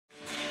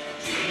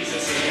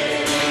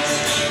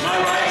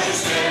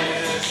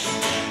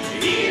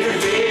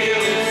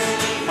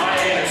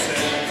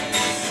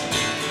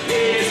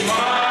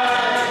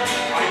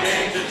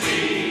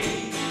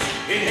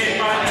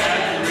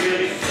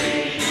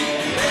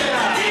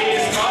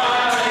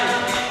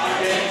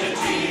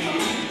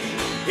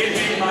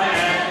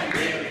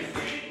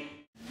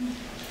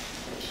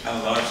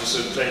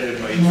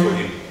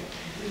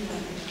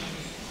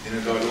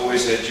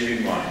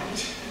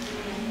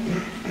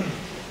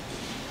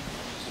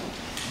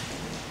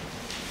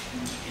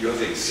You're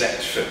the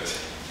exact fit.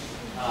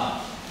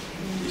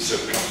 He's so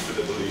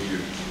comfortable in you.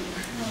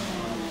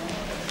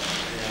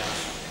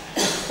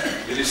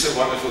 It is so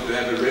wonderful to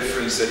have a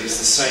reference that is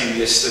the same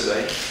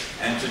yesterday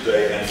and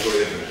today and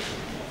forever.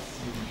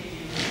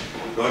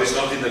 God is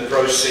not in the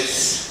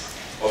process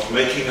of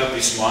making up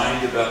his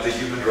mind about the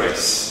human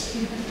race.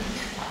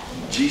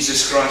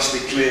 Jesus Christ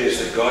declares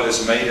that God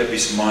has made up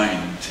his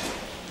mind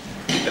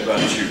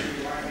about you.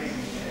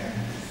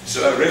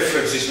 So a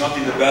reference is not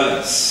in the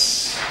balance.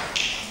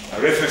 A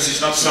reference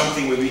is not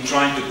something where we're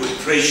trying to put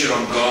pressure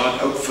on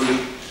God, hopefully,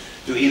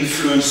 to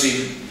influence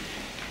him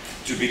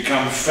to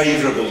become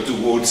favorable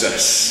towards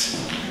us.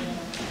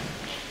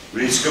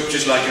 We read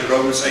scriptures like in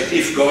Romans 8,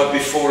 if God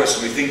before us,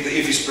 and we think the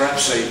if is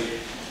perhaps a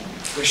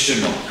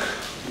question mark.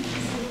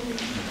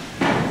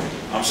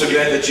 I'm so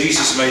glad that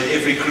Jesus made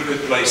every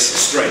crooked place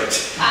straight.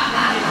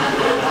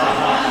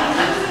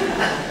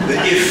 The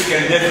if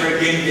can never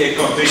again be a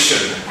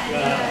condition.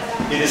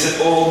 It is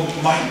an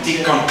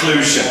almighty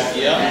conclusion.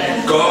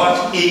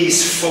 God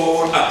is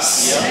for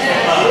us.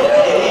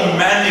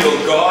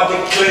 Emmanuel, God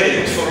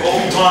declared for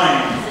all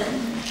time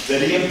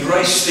that he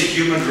embraced the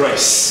human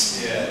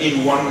race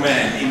in one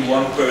man, in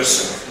one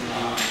person.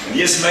 And he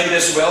has made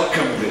us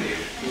welcome there.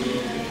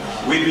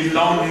 We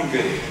belong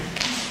there.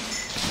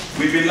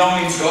 We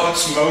belong in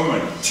God's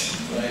moment.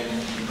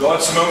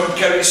 God's moment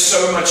carries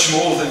so much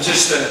more than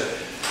just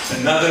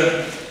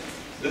another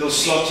little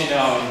slot in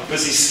our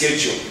busy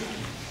schedule.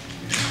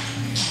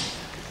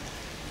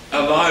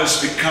 Our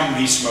lives become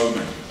his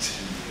moment.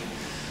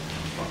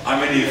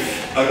 I mean,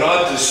 if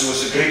Aratus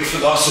was a Greek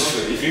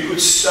philosopher, if he could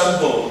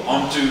stumble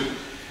onto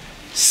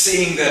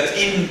seeing that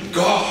in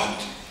God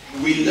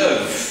we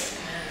live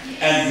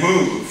and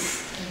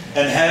move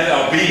and have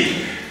our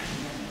being.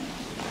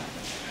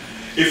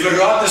 If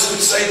Aratus could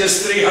say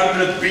this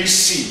 300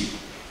 BC,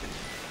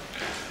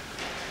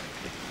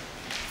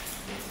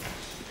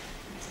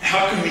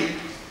 how can we,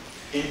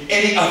 in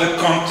any other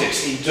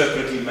context,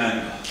 interpret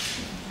Emmanuel?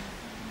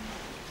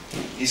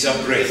 He's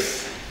our breath.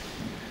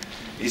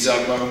 He's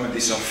our moment,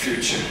 he's our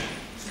future.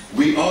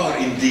 We are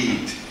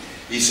indeed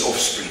his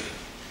offspring.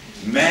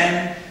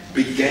 Man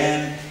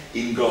began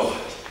in God.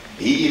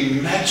 He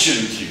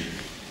imagined you.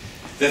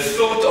 The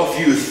thought of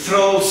you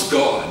thrills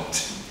God.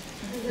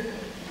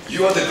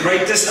 You are the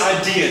greatest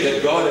idea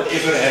that God had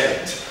ever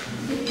had.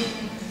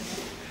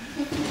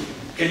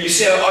 Can you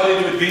see how odd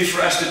it would be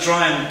for us to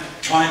try and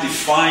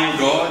define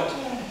God,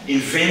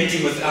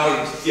 inventing with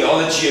our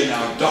theology and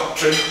our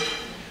doctrine,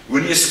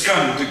 when he has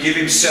come to give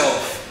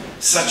himself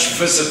such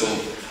visible,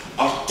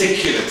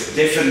 articulate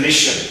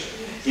definition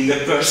in the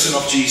person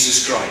of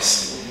Jesus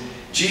Christ.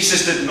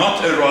 Jesus did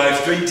not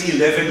arrive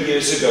 11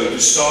 years ago to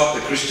start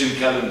the Christian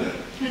calendar.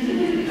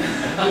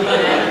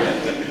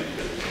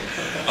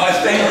 I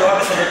thank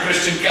God for the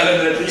Christian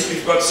calendar. At least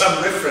we've got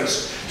some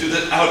reference to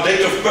our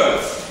date of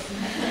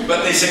birth.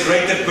 But there's a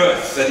greater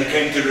birth that he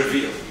came to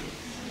reveal.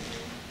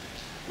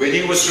 When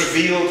he was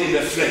revealed in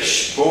the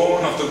flesh,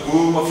 born of the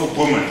womb of a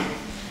woman,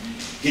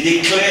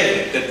 he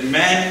declared that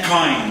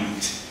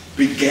mankind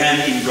began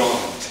in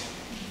God.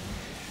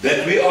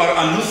 That we are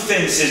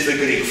anuthen, says the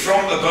Greek,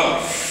 from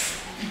above.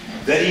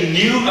 That he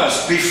knew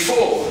us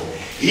before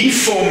he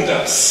formed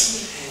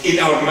us in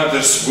our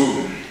mother's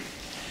womb.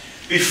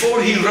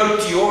 Before he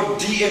wrote your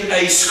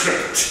DNA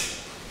script,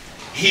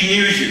 he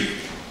knew you.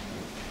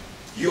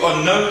 You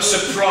are no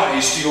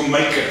surprise to your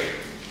Maker.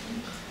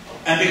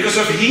 And because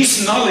of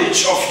his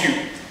knowledge of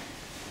you,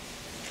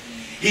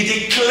 he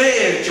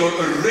declared your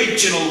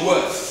original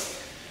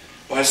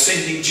worth by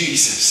sending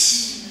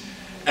Jesus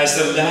as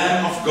the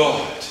Lamb of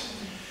God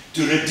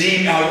to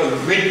redeem our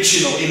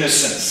original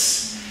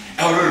innocence,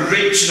 our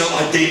original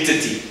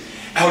identity,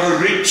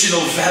 our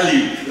original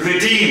value,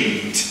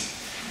 redeemed.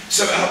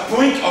 So our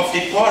point of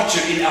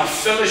departure in our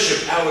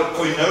fellowship, our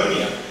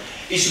koinonia,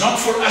 is not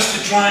for us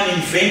to try and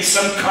invent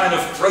some kind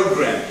of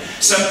program,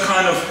 some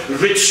kind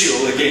of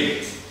ritual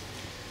again.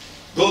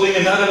 Building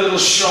another little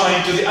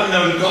shrine to the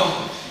unknown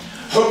God.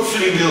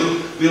 Hopefully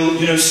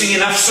we'll sing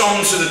enough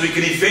songs so that we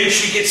can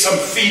eventually get some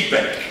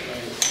feedback.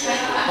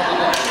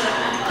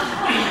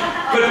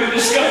 But we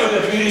discovered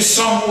that we need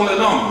song all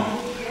along.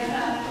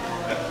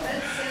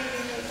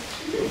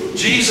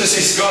 Jesus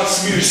is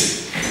God's music.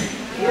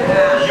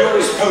 You're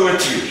his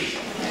poetry.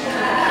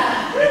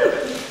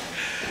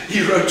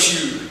 He wrote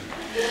you.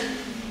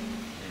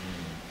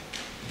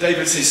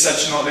 David says,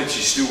 such knowledge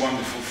is too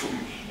wonderful for me.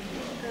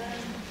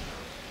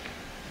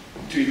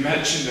 To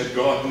imagine that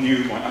God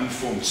knew my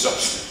unformed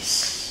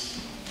substance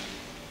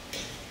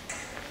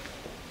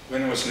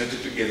when I was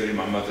knitted together in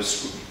my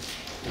mother's womb.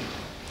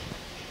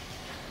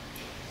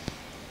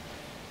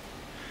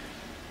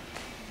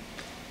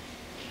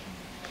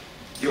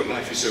 Your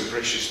life is so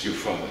precious to your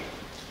Father.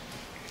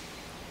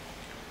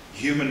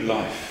 Human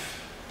life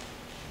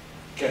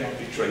cannot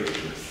be traded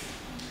with.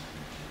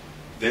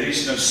 There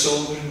is no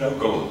silver, no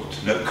gold,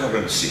 no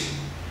currency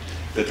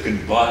that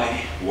can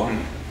buy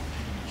one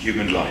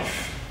human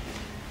life.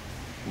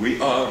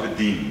 We are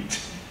redeemed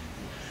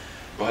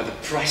by the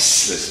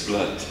priceless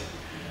blood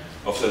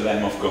of the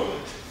Lamb of God.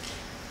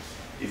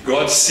 If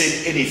God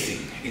said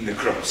anything in the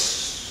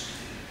cross,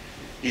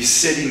 He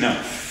said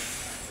enough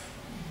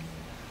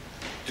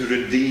to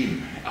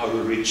redeem our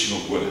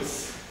original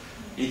worth.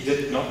 He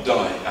did not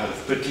die out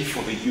of pity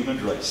for the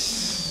human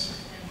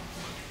race.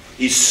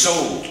 He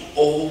sold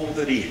all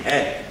that He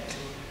had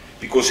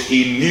because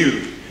He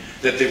knew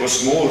that there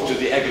was more to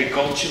the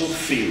agricultural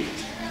field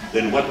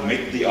than what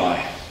met the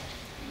eye.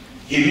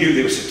 He knew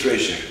there was a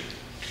treasure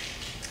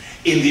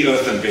in the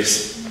earthen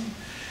vessel.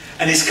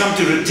 And He's come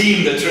to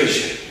redeem the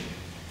treasure.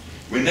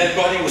 When that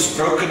body was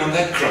broken on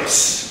that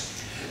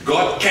cross,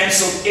 God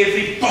cancelled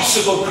every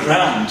possible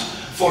ground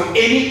for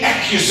any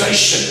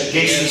accusation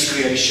against His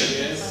creation.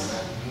 Yes.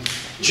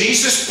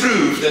 Jesus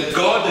proved that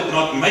God did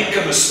not make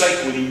a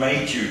mistake when He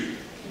made you.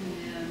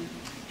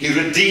 He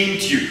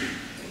redeemed you.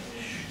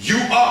 You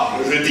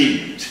are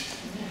redeemed.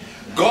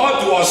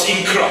 God was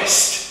in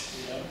Christ.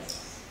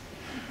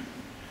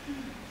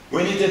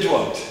 When He did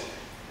what?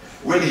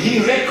 When He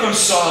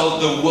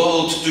reconciled the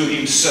world to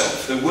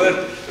Himself. The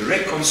word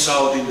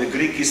reconciled in the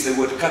Greek is the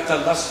word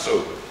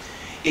katalasso.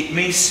 It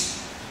means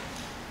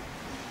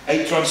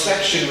a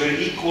transaction where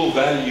equal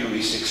value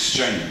is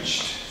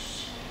exchanged.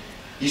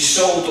 He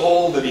sold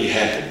all that He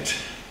had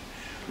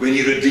when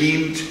He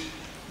redeemed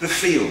the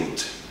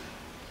field.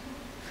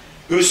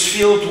 Whose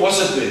field was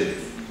it then?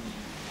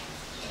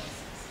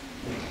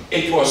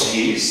 It was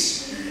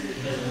His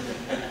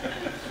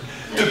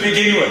to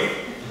begin with.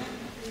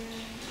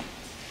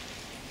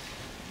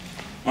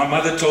 My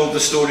mother told the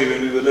story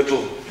when we were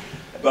little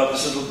about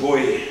this little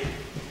boy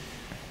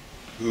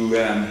who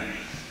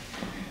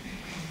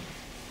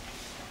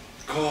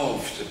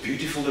carved a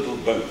beautiful little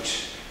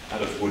boat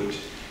out of wood,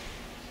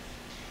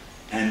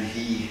 and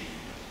he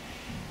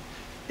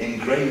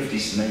engraved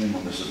his name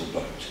on this little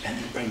boat and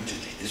he painted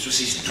it. This was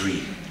his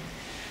dream.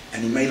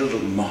 And he made a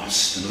little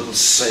mast and a little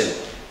sail,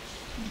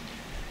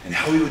 and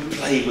how he would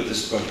play with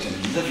this boat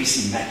and live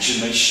his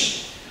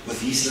imagination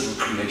with his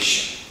little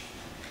creation.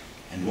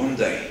 And one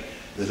day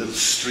the little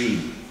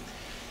stream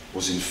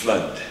was in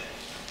flood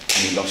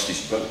and he lost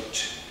his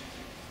boat.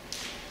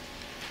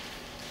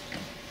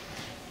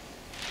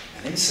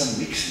 And then some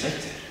weeks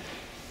later,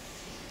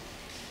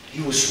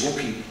 he was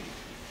walking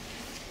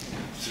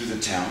through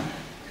the town,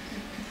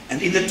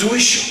 and in the toy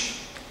shop,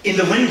 in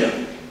the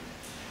window,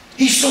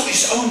 he saw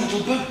his own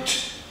little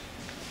boat.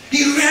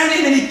 He ran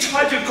in and he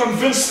tried to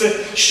convince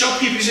the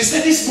shopkeeper. He says,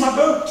 "That is my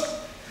boat.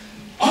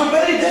 I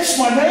made it, that's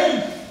my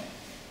name."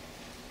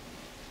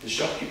 The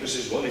shopkeeper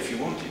says, "Well, if you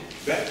want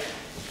it back,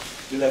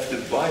 you'll have to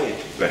buy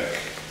it back."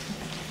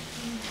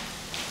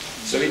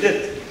 So he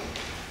did.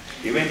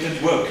 He went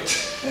and worked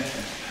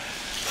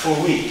for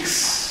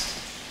weeks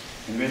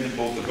and went and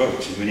bought the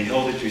boat. And when he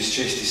held it to his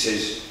chest, he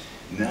says,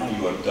 "Now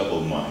you are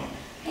double mine.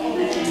 I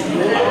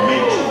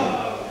made you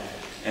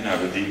and I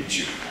redeemed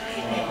you.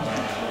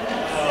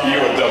 You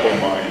are double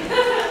mine."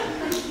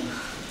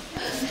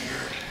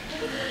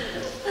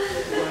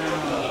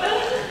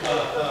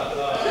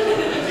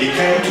 He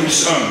came to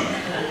his own,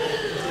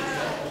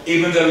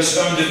 even though his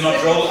own did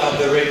not roll out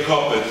the red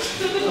carpet.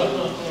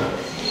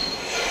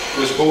 He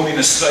was born in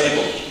a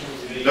stable.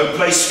 No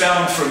place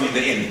found for him in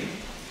the inn.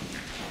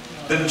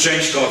 Didn't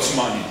change God's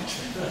mind.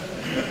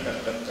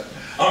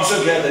 I'm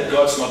so glad that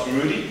God's not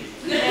moody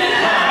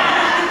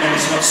and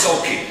He's not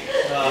sulky.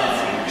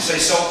 You say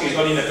sulky, He's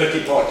not in a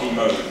pity party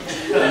mode.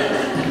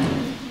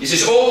 He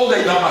says, "All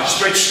day long I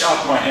stretched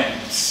out my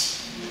hands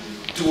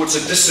towards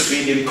a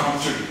disobedient,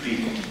 contrary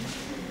people.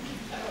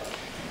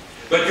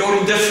 But your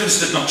indifference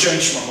did not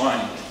change my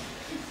mind.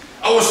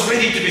 I was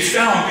ready to be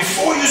found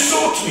before you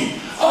sought me.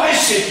 I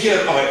said,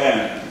 here I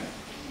am."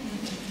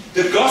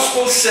 The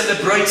gospel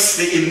celebrates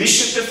the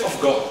initiative of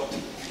God.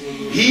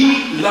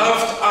 He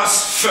loved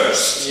us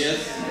first. Yes.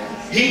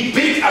 He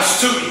beat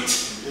us to it.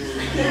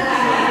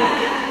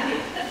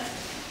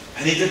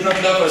 And He did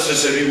not love us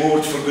as a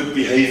reward for good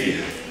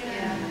behavior.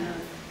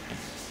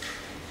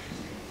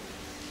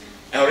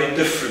 Our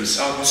indifference,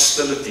 our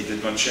hostility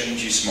did not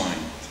change His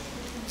mind.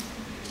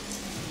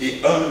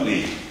 He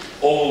only,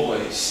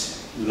 always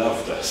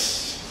loved us.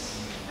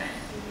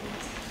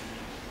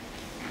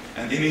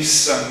 And in His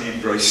Son He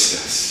embraced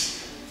us,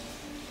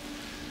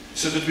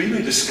 so that we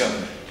may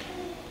discover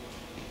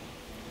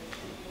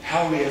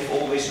how we have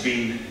always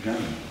been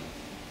known.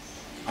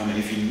 I mean,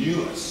 if He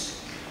knew us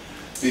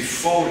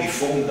before He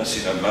formed us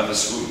in our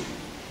mother's womb,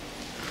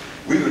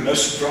 we were no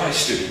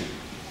surprise to Him.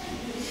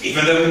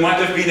 Even though we might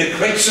have been a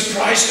great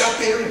surprise to our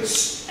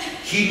parents,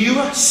 He knew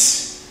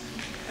us.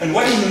 And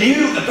what He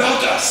knew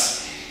about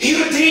us,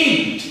 He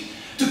redeemed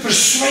to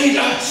persuade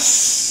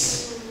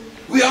us.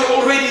 We are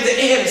already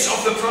the heirs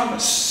of the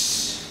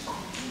promise.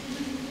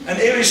 An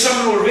heir is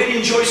someone who already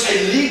enjoys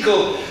a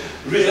legal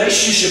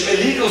relationship, a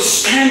legal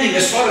standing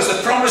as far as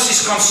the promise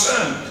is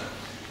concerned.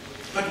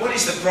 But what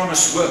is the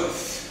promise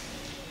worth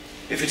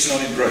if it's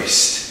not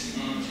embraced?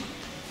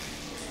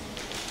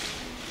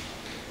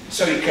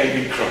 So He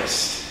came in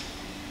Christ.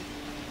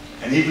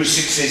 And Hebrews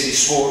 6 says He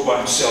swore by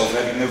Himself,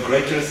 having no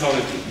greater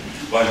authority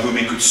by whom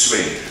He could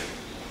swear.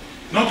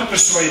 Not to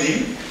persuade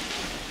Him,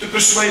 to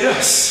persuade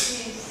us.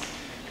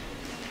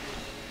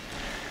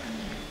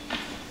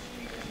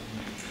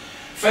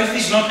 Faith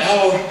is not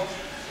our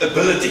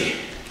ability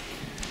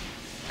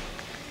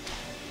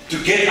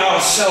to get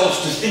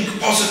ourselves to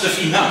think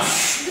positive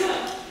enough.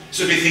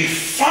 So we think,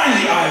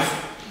 finally I've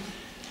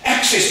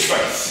accessed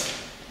faith.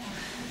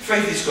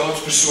 Faith is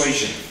God's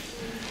persuasion,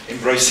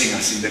 embracing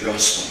us in the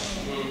gospel.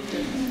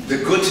 The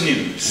good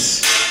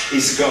news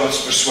is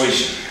God's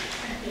persuasion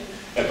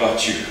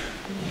about you.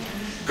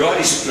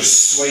 God is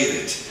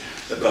persuaded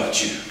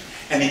about you.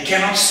 And He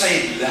cannot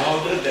say it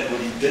louder than what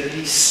He did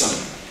in His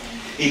Son.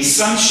 In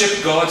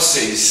sonship, God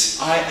says,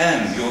 I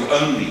am your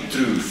only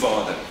true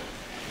Father.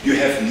 You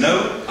have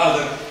no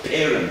other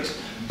parent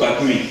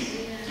but me.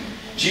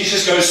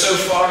 Jesus goes so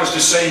far as to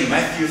say in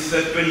Matthew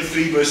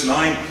 23 verse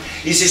 9,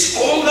 He says,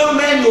 call no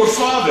man your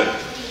father.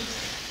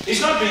 He's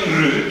not being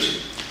rude.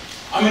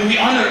 I mean, we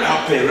honor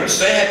our parents.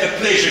 They had the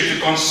pleasure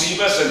to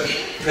conceive us and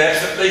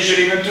perhaps the pleasure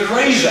even to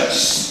raise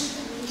us.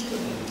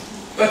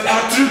 But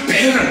our true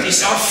parent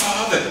is our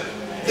Father.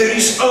 There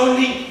is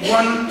only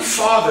one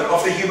Father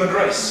of the human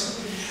race.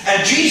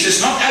 And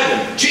Jesus, not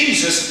Adam,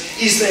 Jesus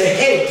is the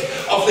head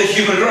of the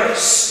human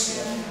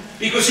race.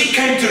 Because He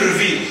came to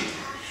reveal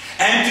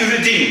and to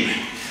redeem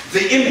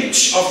the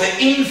image of the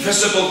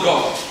invisible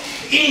God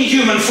in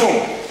human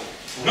form.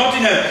 Not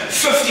in a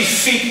 50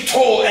 feet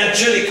tall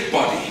angelic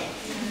body,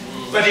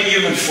 but in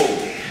human form.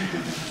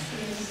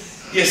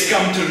 He has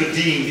come to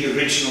redeem the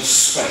original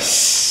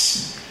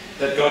space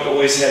that God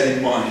always had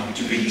in mind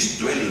to be His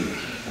dwelling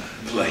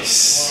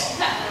place.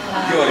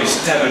 You are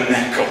His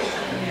tabernacle.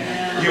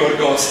 You are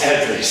God's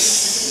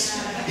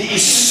address. He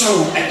is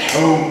so at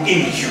home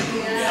in you.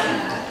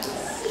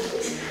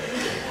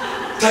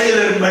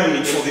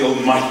 Tailor-made for the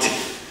Almighty.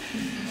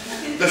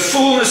 The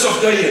fullness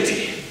of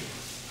deity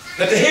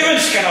that the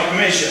heavens cannot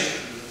measure.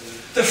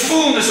 The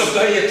fullness of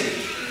deity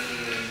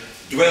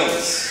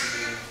dwells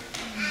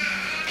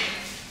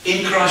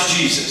in Christ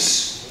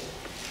Jesus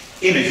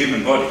in a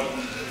human body.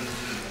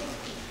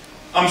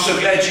 I'm so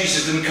glad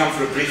Jesus didn't come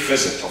for a brief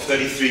visit of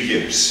 33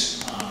 years.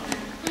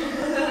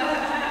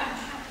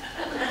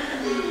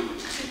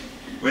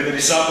 When the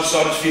disciples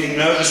started feeling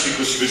nervous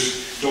because He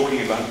was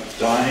talking about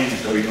dying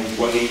and going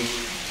away,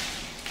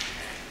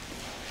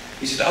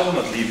 He said, I will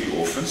not leave you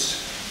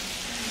orphans.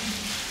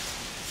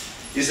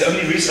 It's the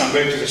only reason I'm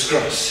going to this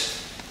cross.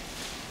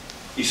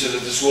 He said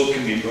that this world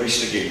can be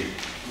embraced again.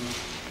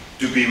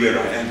 To be where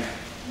I am.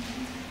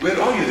 Where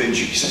are you then,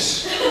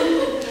 Jesus?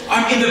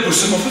 I'm in the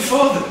bosom of the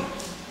Father.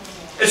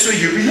 It's where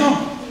you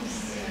belong.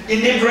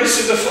 In the embrace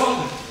of the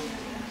Father.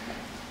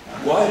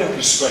 Wide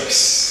open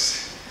space.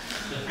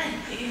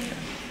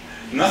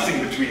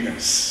 Nothing between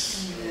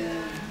us.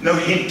 No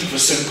hint of a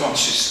sin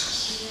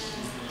consciousness.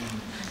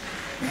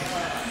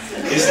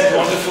 Isn't that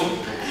wonderful?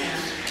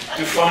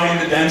 To find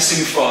the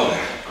dancing Father.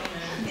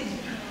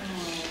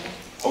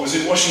 I was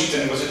in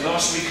Washington, was it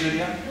last week,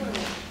 Lydia?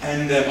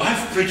 And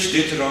I've preached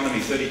Deuteronomy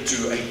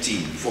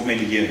 32:18 for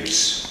many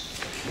years.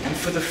 And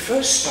for the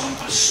first time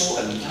I saw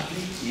a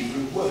lovely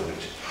Hebrew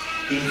word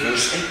in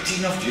verse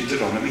 18 of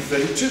Deuteronomy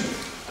 32.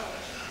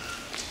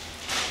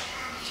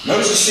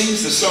 Moses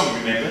sings the song,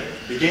 remember?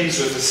 Begins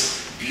with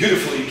this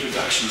beautiful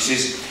introduction. He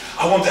says,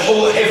 I want the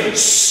whole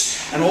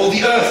heavens and all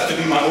the earth to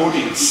be my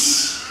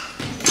audience.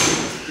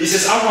 He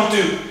says, I want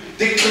to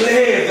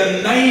declare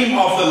the name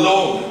of the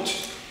Lord.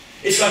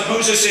 It's like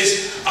Moses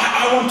says,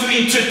 I want to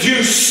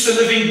introduce the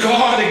living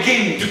God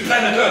again to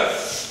planet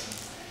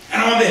Earth.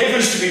 And I want the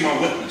heavens to be my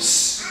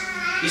witness.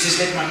 He says,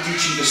 let my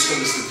teaching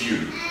distill as the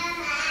dew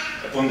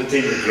upon the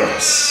tender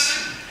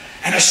grass.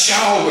 And a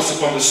shower was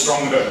upon the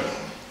strong herb.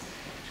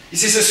 He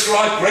says,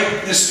 ascribe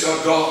greatness to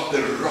our God,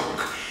 the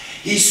rock.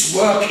 His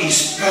work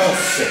is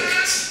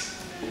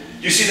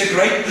perfect. You see, the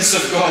greatness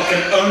of God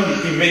can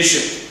only be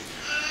measured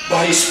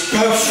by His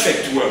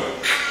perfect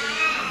work.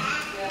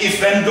 If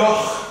Van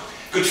Gogh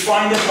could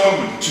find a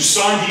moment to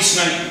sign his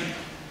name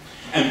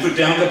and put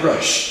down the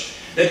brush,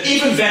 that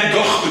even Van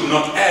Gogh could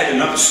not add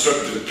another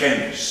stroke to the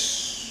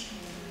canvas,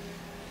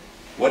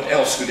 what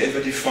else could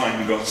ever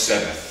define God's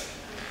Sabbath?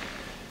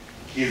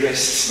 He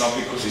rests not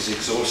because He's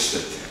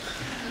exhausted,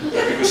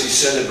 but because He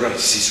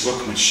celebrates His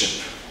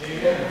workmanship.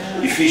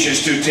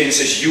 Ephesians 2:10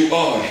 says, you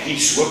are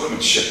His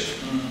workmanship.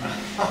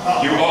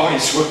 You are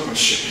His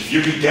workmanship.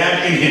 You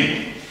began in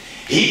Him.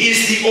 He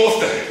is the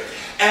author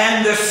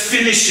and the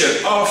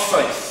finisher of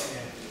faith.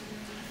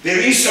 There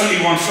is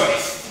only one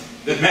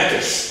faith that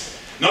matters.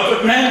 Not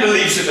what man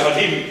believes about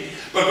Him,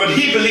 but what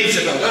He believes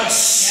about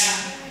us.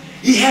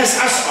 He has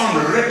us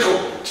on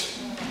record,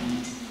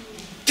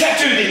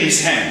 tattooed in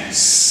His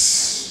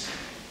hands.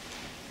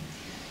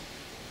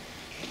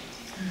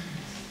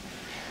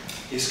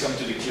 He's come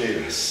to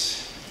declare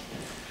us.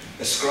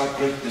 Ascribe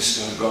greatness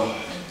to our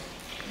God,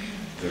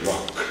 the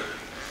rock.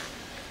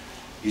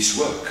 His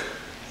work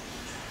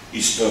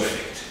is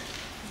perfect.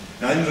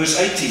 Now in verse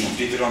 18 of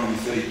Deuteronomy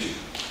 32,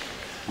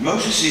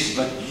 Moses says,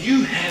 but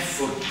you have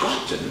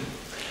forgotten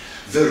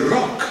the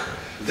rock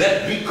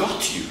that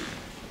begot you.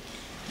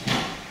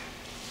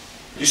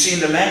 You see,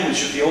 in the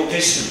language of the Old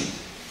Testament,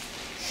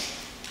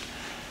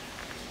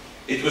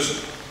 it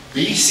was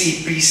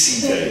BC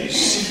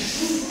days.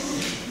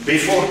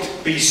 before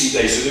PC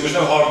days, so there was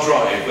no hard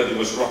drive, but there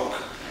was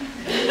rock.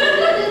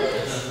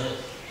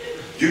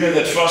 You know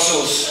that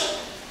fossils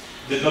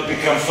did not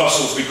become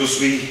fossils because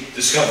we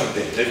discovered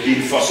them. They've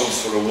been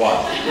fossils for a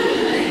while.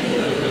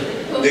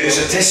 There is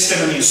a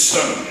testimony in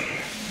stone.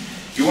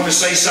 You want to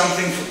say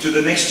something to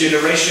the next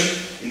generation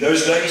in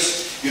those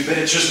days? You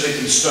better chisel it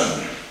in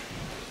stone.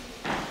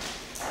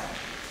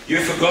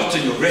 You've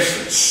forgotten your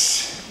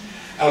reference.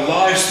 Our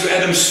lives through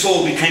Adam's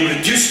fall became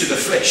reduced to the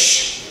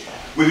flesh,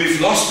 where we've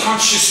lost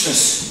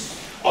consciousness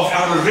of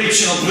our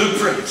original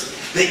blueprint,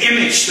 the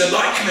image, the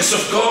likeness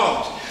of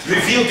God,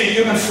 revealed in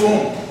human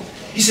form.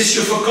 He says,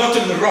 you've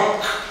forgotten the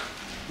rock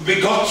who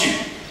begot you.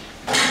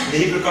 The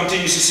Hebrew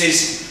continues, he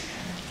says,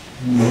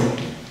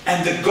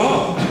 and the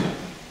God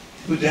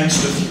who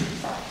danced with you.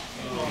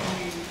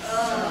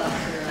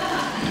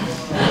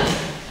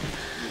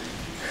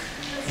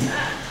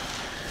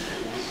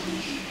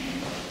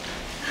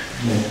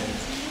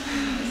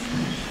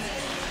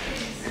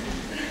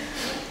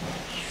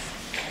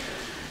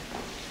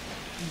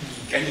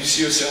 Can you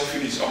see yourself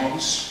in his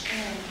arms?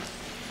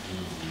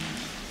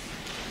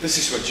 This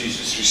is what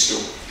Jesus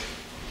restored.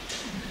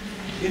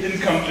 He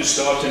didn't come to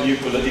start a new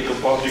political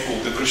party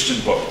called the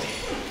Christian Party.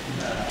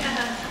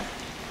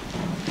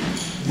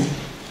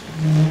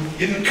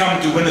 He didn't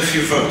come to win a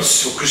few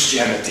votes for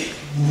Christianity.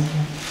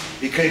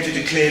 He came to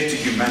declare to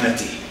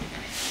humanity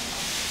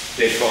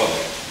their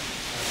Father.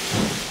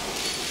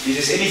 He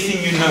says,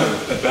 anything you know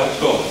about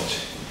God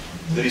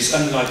that is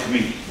unlike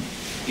me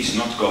is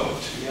not God.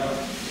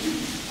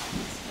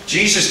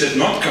 Jesus did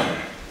not come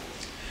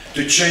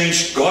to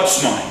change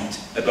God's mind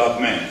about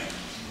man.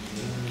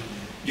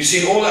 You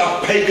see, all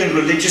our pagan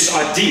religious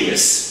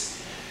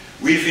ideas,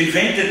 we've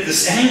invented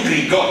this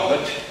angry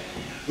God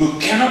who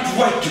cannot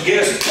wait to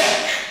get us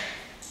back.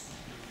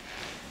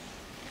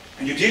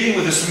 And you're dealing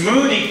with this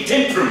moody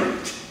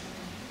temperament.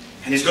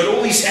 And he's got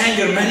all these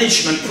anger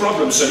management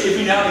problems, so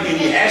every now and again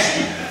he has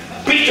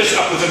to beat us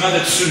up with another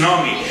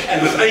tsunami,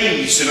 and with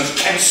AIDS, and with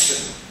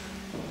cancer.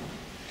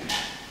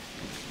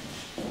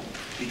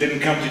 He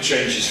didn't come to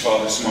change his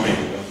Father's mind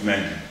about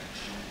man.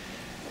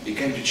 He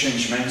came to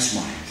change man's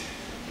mind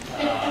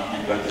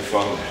about the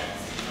Father.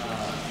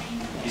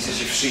 He says,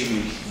 you've seen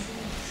me.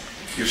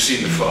 You've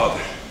seen the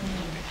Father.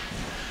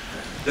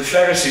 The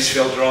Pharisees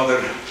felt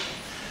rather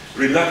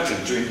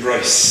reluctant to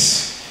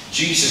embrace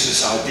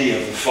Jesus'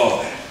 idea of the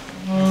Father.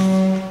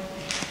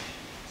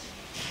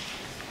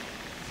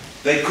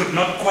 They could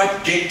not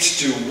quite get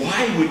to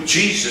why would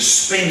Jesus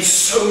spend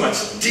so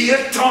much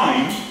dear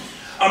time.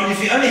 I mean,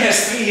 if he only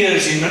has 3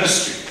 years in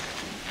ministry,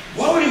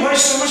 why would he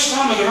waste so much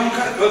time with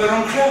the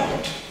wrong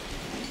crowd?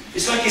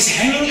 It's like he's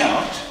hanging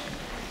out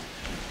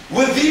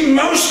with the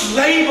most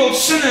labeled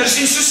sinners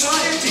in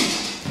society.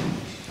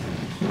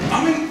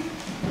 I mean,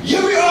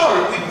 here we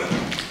are.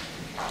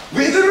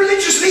 We're the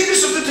religious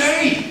leaders of the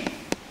day.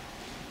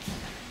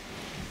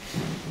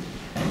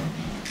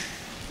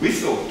 We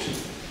thought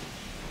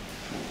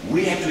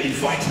we had to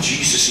invite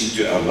Jesus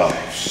into our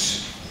lives.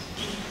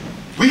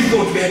 We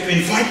thought we had to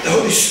invite the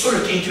Holy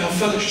Spirit into our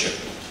fellowship.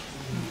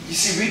 You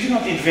see, we do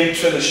not invent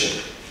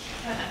fellowship.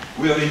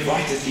 We are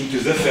invited into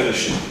the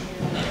fellowship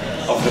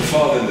of the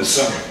Father and the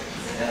Son.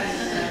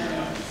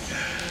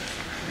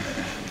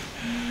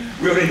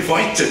 We are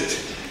invited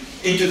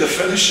into the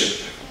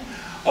fellowship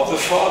of the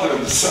Father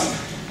and the Son.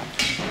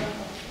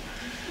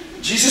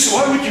 Jesus,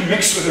 why would you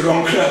mix with the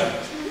wrong crowd?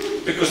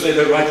 Because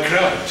they're the right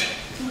crowd.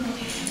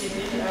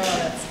 Oh,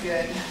 that's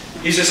good.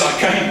 He says, I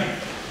came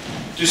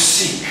to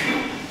seek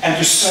and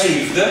to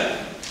save the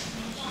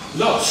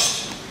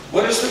lost.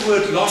 What does the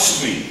word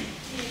lost mean?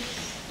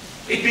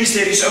 It means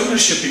there is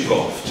ownership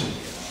involved.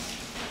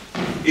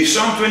 If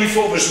Psalm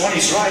 24 verse 1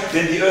 is right,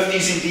 then the earth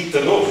is indeed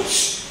the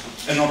Lord's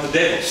and not the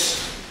devil's.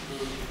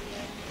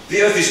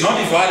 The earth is not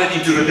divided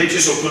into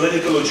religious or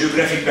political or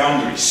geographic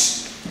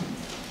boundaries.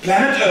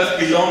 Planet Earth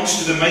belongs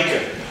to the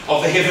maker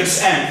of the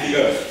heavens and the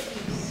earth.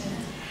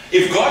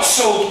 If God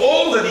sold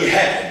all that he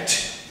had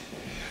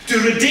to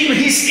redeem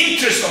his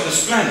interest on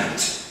this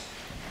planet,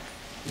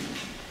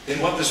 then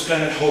what this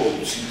planet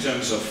holds in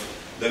terms of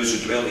those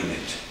who dwell in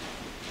it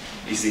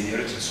is the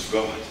inheritance of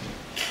God.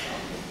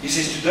 He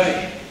says,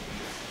 today,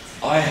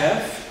 I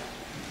have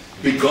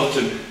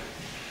begotten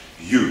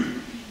you.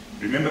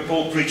 Remember,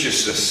 Paul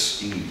preaches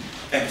this in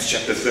Acts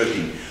chapter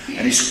 13,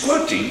 and he's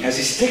quoting as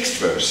his text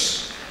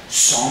verse,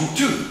 Psalm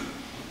 2.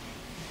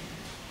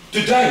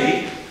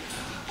 Today,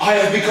 I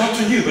have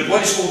begotten you. But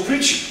what is Paul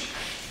preaching?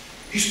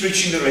 He's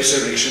preaching the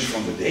resurrection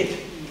from the dead.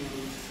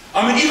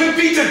 I mean, even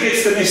Peter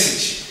gets the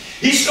message.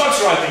 He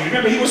starts writing.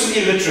 Remember, he was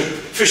an illiterate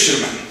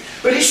fisherman.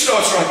 But he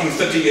starts writing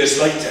 30 years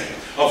later,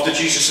 after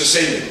Jesus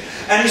ascended.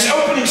 And his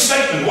opening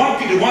statement, 1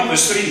 Peter 1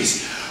 verse 3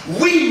 is,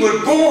 we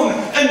were born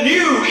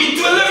anew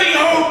into a living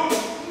hope.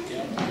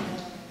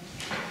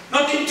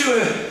 Not into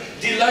a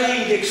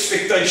delayed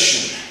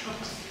expectation.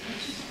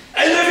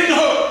 A living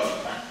hope.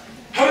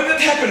 How did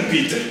that happen,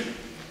 Peter?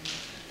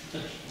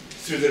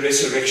 Through the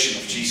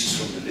resurrection of Jesus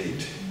from the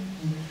dead.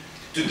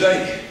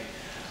 Today,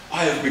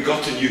 I have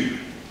begotten you.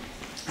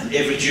 And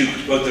every Jew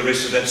wrote the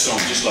rest of that song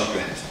just like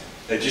that.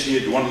 They just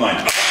needed one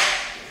line.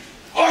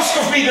 Ask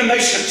of me the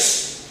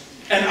nations,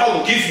 and I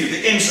will give you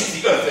the ends of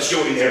the earth as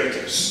your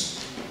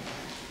inheritance.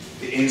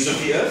 The ends of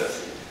the earth?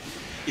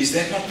 Is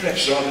that not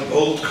perhaps rather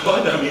bold,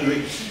 God? I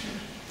mean,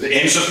 the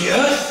ends of the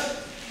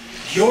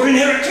earth? Your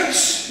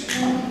inheritance?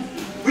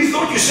 We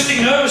thought you're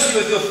sitting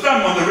nervously with your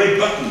thumb on the red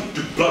button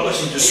to blow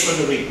us into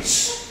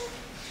smithereens.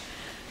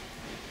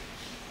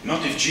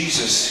 Not if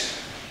Jesus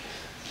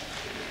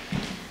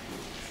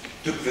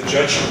took the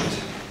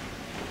judgment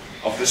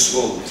of this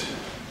world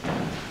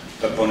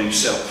upon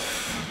himself.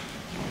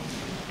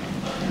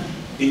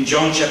 In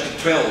John chapter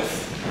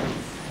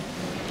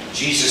 12,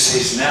 Jesus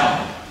says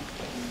now.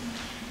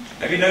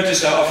 Have you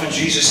noticed how often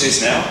Jesus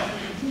says now?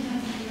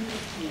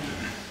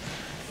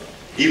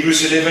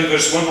 Hebrews 11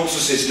 verse 1 also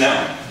says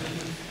now.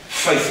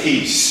 Faith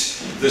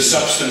is the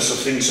substance of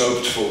things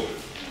hoped for,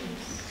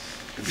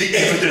 the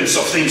evidence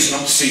of things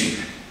not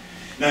seen.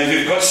 Now if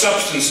you've got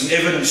substance and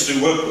evidence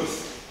to work with,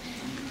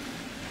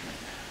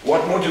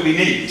 what more do we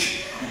need?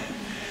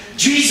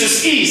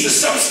 Jesus is the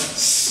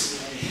substance.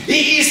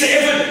 He is the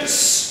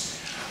evidence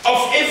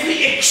of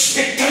every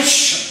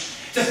expectation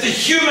that the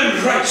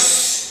human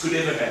race could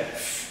ever have.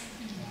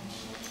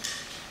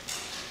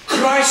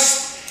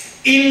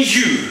 Christ in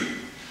you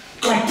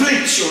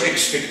completes your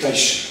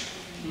expectation.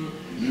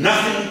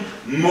 Nothing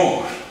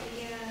more.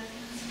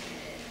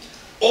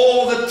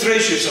 All the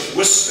treasures of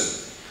wisdom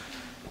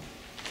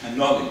and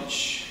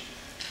knowledge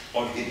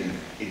are hidden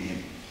in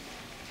him.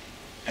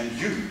 And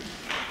you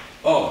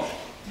are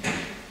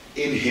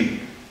in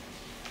him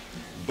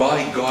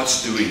by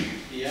God's doing.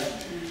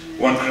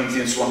 1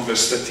 Corinthians 1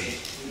 verse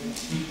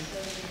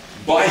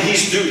 30. By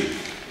his doing.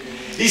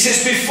 He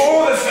says,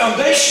 before the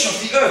foundation of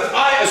the earth,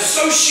 I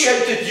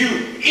associated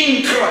you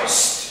in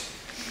Christ.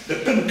 The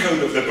pin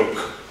code of the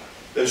book.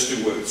 Those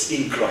two words,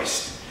 in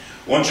Christ.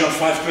 1 John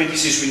 5:20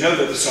 says, we know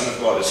that the Son of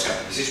God has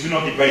come. He says, we're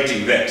not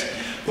debating that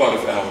part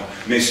of our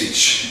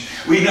message.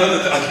 We know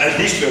that at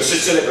least we are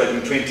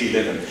celebrating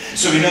 2011.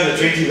 So we know that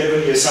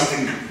 2011 years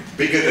something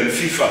bigger than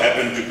FIFA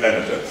happened to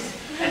planet Earth.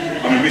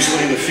 I mean, we're still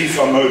in the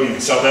FIFA mode in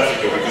South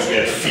Africa because we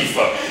had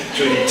FIFA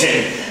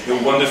 2010,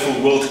 the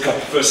wonderful World Cup,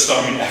 first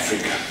time in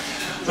Africa.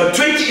 But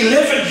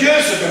 2011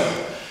 years ago,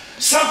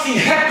 something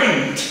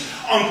happened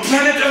on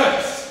planet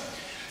Earth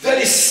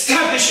that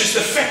establishes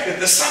the fact that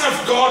the Son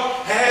of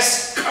God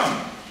has come.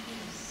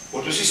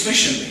 What was his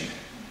mission then?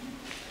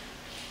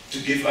 To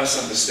give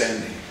us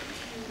understanding.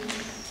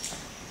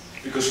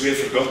 Because we have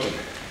forgotten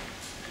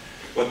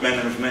what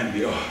manner of man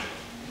we are.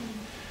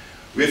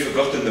 We have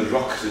forgotten the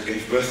rock that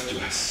gave birth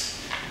to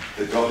us,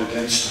 the God who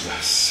danced with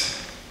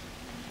us.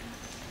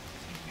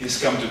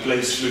 He's come to play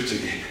his flute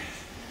again,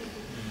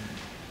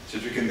 so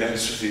that we can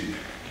dance with him.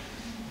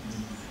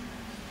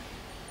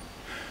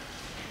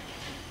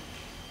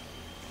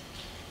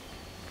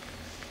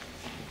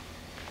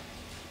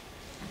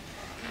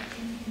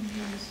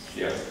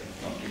 Ja,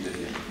 dank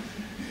jullie.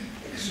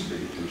 Ik is een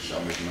beetje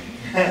toegestaan met me.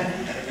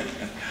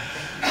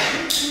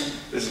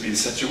 This has been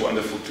such a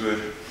wonderful tour.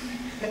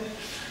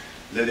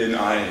 Lily and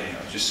I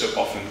are just so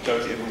often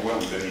totally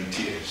overwhelmed and in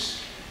tears,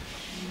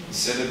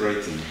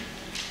 celebrating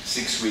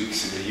 6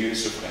 weeks in the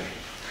US of A.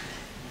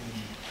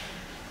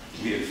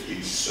 We have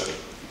been so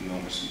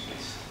enormously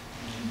blessed.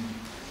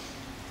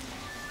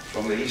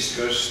 From the East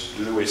Coast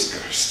to the West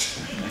Coast,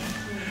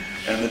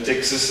 and the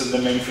Texas and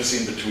the Memphis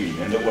in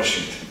between, and the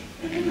Washington.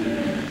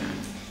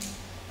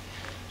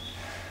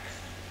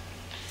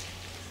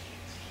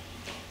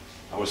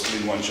 I was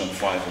still in 1 John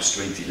 5 verse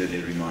 20,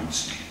 Lily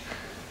reminds me.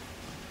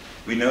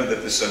 We know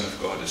that the Son of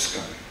God has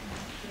come.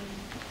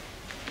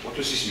 What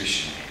was his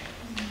mission?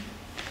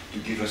 To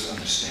give us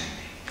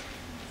understanding.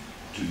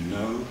 To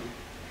know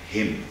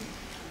him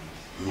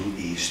who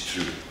is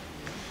true.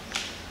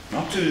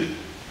 Not to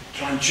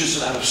try and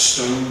chisel out of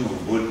stone or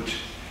wood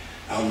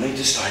our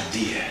latest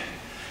idea,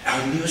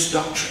 our newest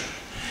doctrine,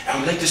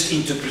 our latest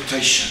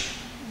interpretation.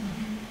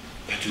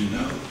 But to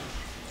know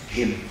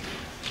him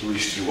who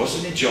is true.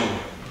 Wasn't it John,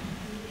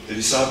 the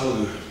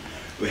disciple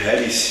who had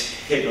his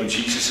head on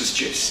Jesus'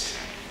 chest,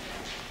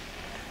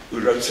 who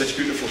wrote such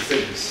beautiful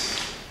things?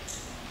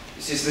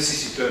 He says, this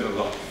is eternal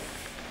life.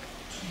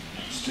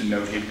 It's to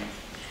know him.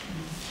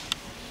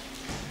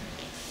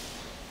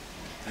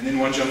 And then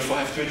 1 John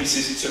 5:20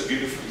 says it so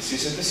beautiful. He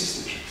says, and this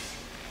is the truth.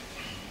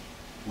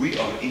 We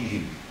are in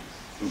him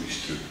who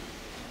is true.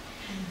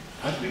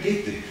 How did we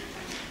get there?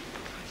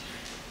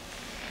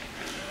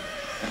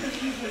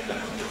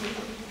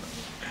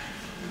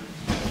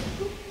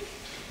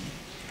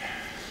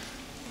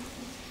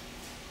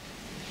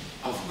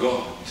 Of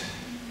God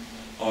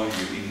are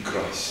you in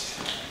Christ,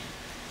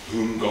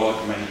 whom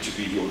God made to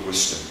be your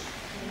wisdom.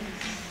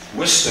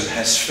 Wisdom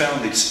has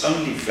found its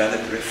only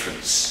valid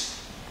reference.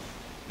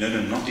 No,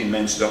 not in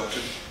man's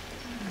doctrine,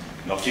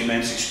 not in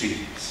man's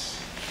experience,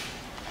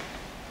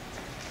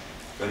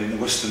 but in the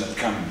wisdom that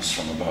comes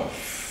from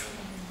above,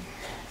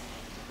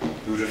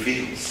 who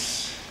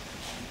reveals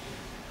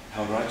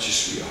how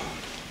righteous we are,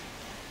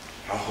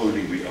 how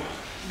holy we are,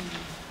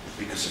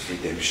 because of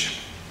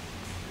redemption.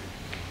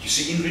 You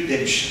see, in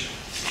redemption,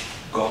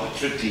 God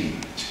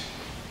redeemed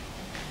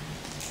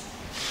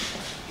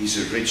His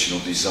original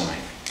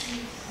design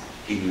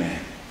in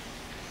man.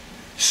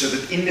 So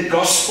that in the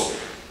gospel,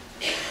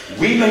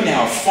 we may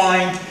now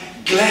find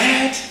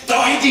glad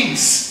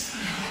tidings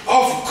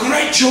of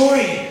great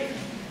joy.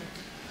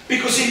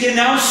 Because in the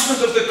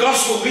announcement of the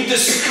gospel, we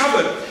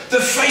discovered the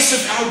face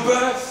of our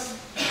birth.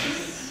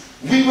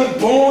 We were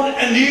born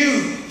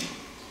anew.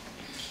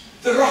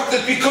 The rock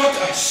that begot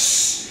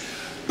us,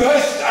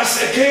 birthed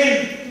us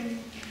again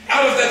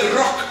out of that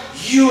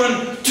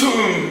rock-hewn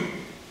tomb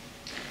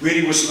where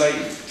He was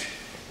laid.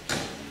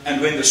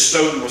 And when the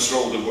stone was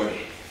rolled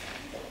away,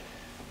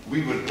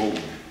 we were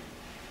born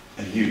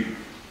anew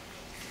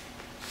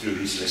through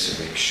His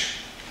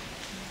resurrection.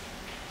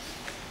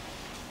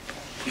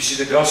 You see,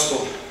 the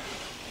gospel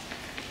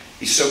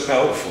is so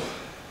powerful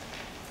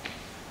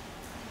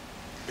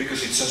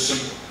because it's so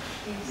simple.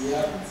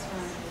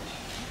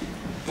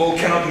 Paul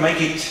cannot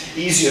make it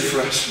easier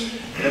for us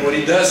than what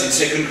he does in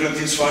 2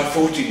 Corinthians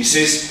 5:14. He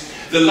says,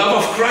 the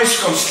love of Christ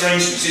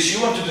constrains me. He says,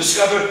 you want to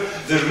discover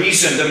the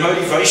reason, the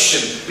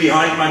motivation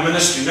behind my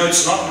ministry. No,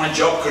 it's not my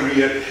job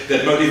career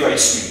that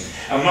motivates me.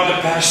 I'm not a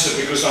pastor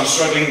because I'm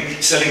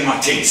struggling selling my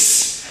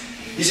tents.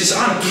 He says,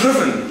 I'm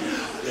driven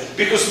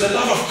because the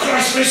love of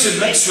Christ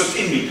resonates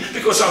within me.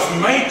 Because I've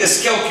made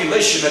this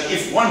calculation that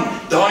if one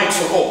died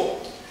for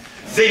all,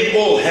 then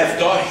all have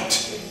died.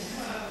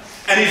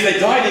 And if they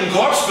died in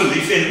God's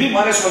belief, then we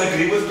might as well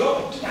agree with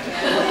God.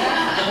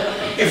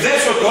 If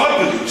that's what God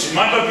believes, it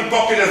might not be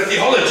popular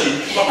theology.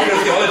 Popular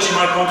theology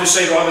might want to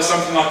say rather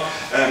something like,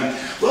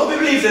 well, we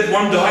believe that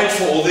one died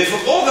for all.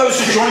 Therefore, all those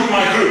who joined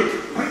my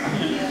group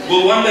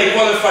will one day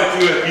qualify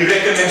to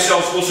reckon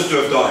themselves also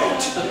to have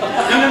died.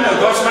 No.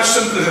 God's much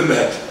simpler than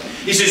that.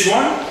 He says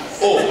one,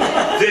 all.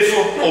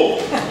 Therefore, all.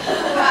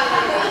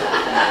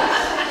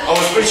 I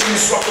was preaching in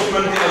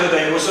Swakopmund the other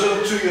day. There was a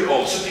little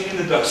 2-year-old sitting in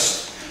the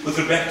dust with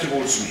her back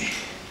towards me,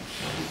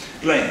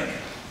 playing.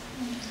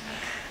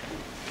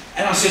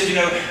 And I said, you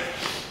know,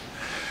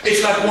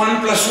 it's like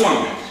 1 +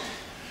 1.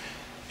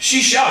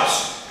 She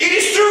shouts, it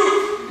is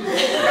true!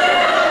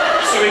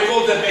 So we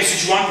called that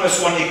message 1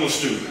 + 1 = 2.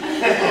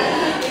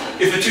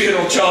 If a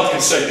 2-year-old child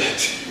can say that,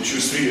 she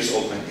was 3 years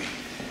old maybe.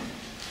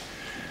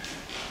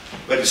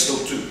 But it's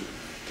still 2.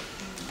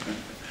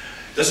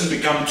 It doesn't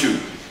become 2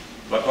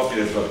 by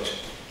popular vote.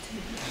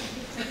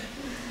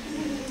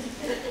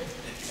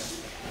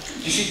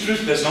 You see,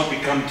 truth does not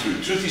become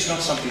true. Truth is not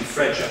something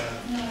fragile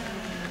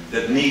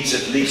that needs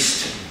at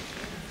least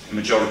a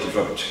majority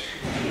vote.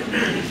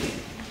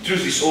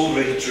 Truth is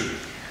already true.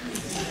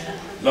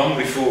 Long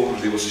before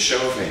there was a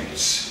show of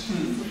hands.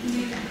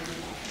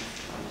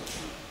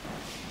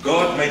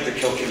 God made the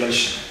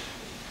calculation.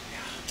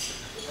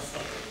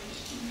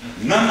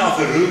 None of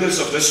the rulers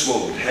of this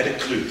world had a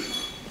clue.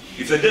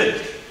 If they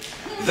did,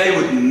 they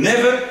would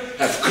never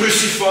have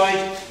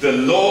crucified the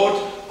Lord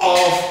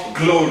of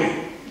glory.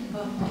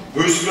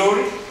 Whose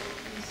glory?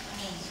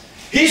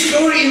 His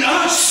glory in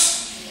us.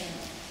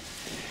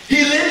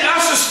 He led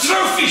us as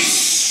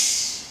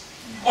trophies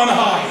on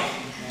high,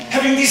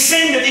 having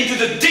descended into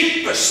the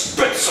deepest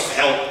pits of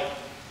hell.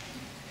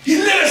 He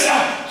led us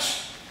out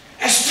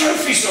as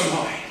trophies on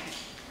high.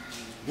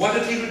 What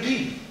did He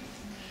redeem?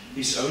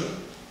 His own.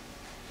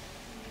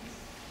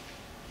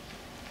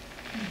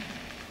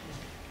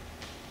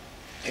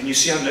 Can you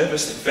see how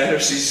nervous the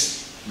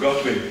Pharisees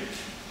got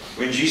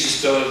when Jesus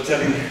started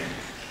telling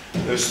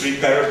those 3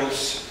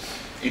 parables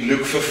in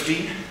Luke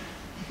 15?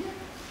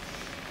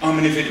 I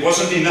mean, if it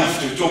wasn't enough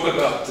to talk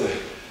about the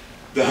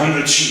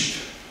 100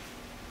 sheep,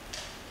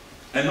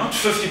 and not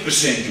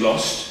 50%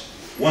 lost,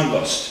 1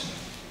 lost.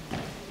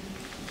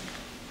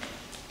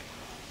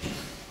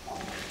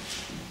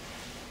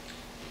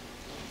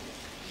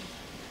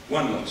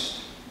 One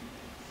lost.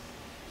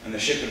 And the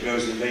shepherd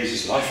goes and lays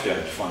his life down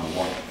to find the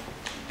 1.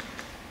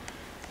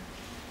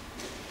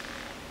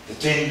 The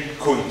 10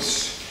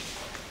 coins,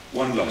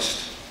 1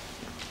 lost.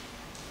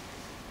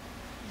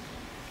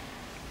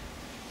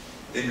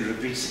 Then it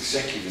repeats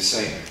exactly the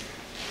same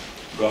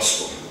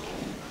gospel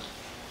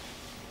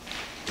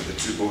with the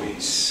 2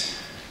 boys.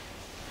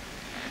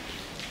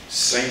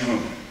 Same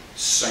home,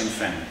 same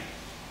family.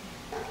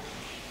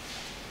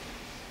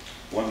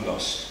 1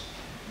 lost.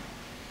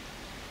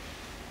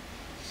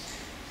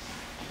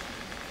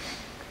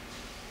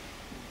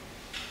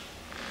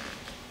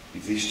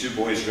 If these 2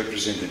 boys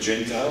represent the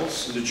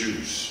Gentiles and the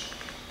Jews,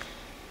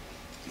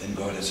 then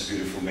God has a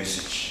beautiful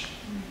message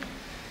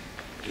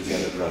to the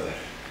other brother.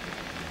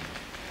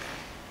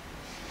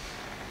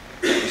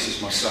 This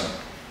is my son.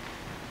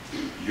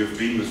 You have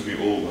been with me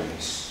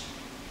always,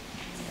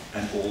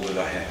 and all that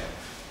I have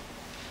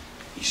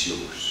is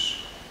yours.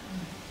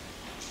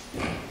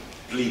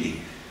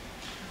 Pleading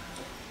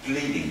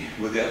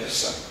with the other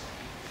son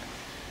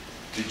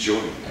to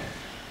join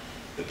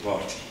the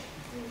party.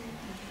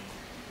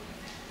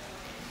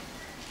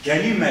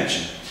 Can you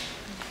imagine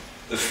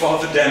the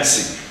father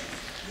dancing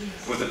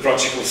with the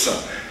prodigal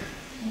son?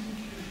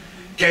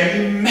 Can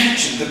you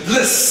imagine the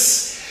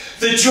bliss,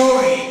 the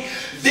joy,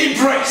 the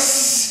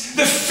embrace,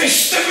 the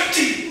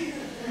festivity.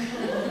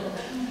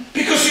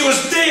 Because he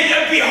was dead,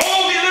 and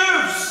behold, he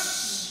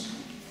lives.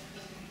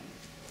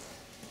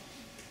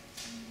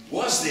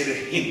 Was there a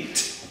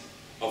hint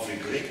of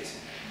regret?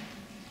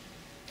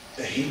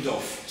 A hint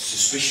of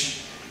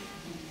suspicion?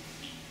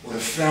 Or a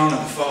frown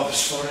on the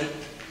father's forehead?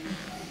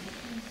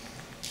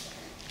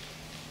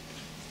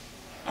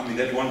 I mean,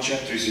 that one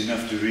chapter is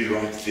enough to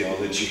rewrite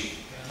theology.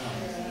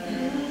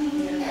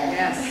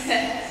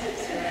 Yes.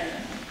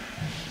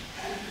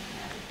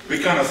 We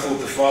kind of thought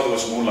the father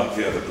was more like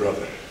the other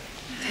brother.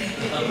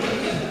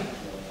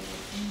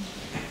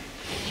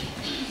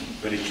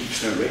 But he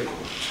keeps no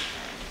record.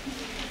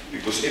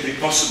 Because every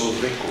possible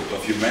record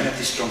of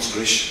humanity's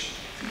transgression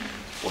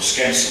was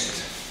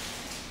cancelled.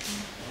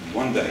 And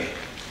one day,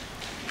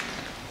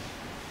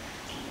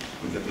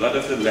 when the blood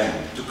of the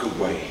Lamb took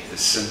away the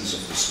sins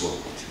of this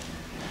world,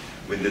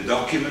 when the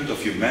document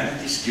of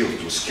humanity's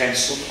guilt was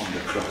cancelled on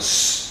the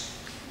cross,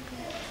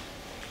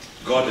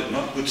 God did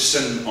not put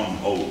sin on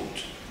hold.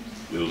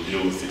 We'll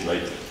deal with it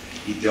later.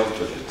 He dealt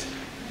with it.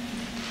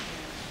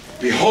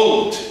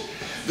 Behold,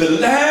 the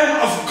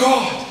Lamb of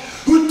God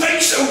who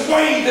takes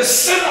away the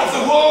sin of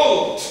the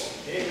world.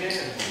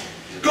 Amen.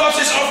 God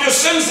says, of your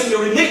sins and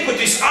your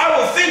iniquities, I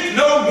will think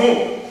no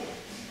more.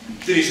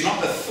 There is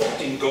not a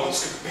thought in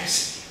God's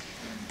capacity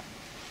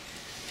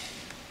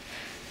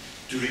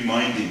to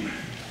remind him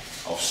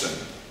of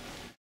sin.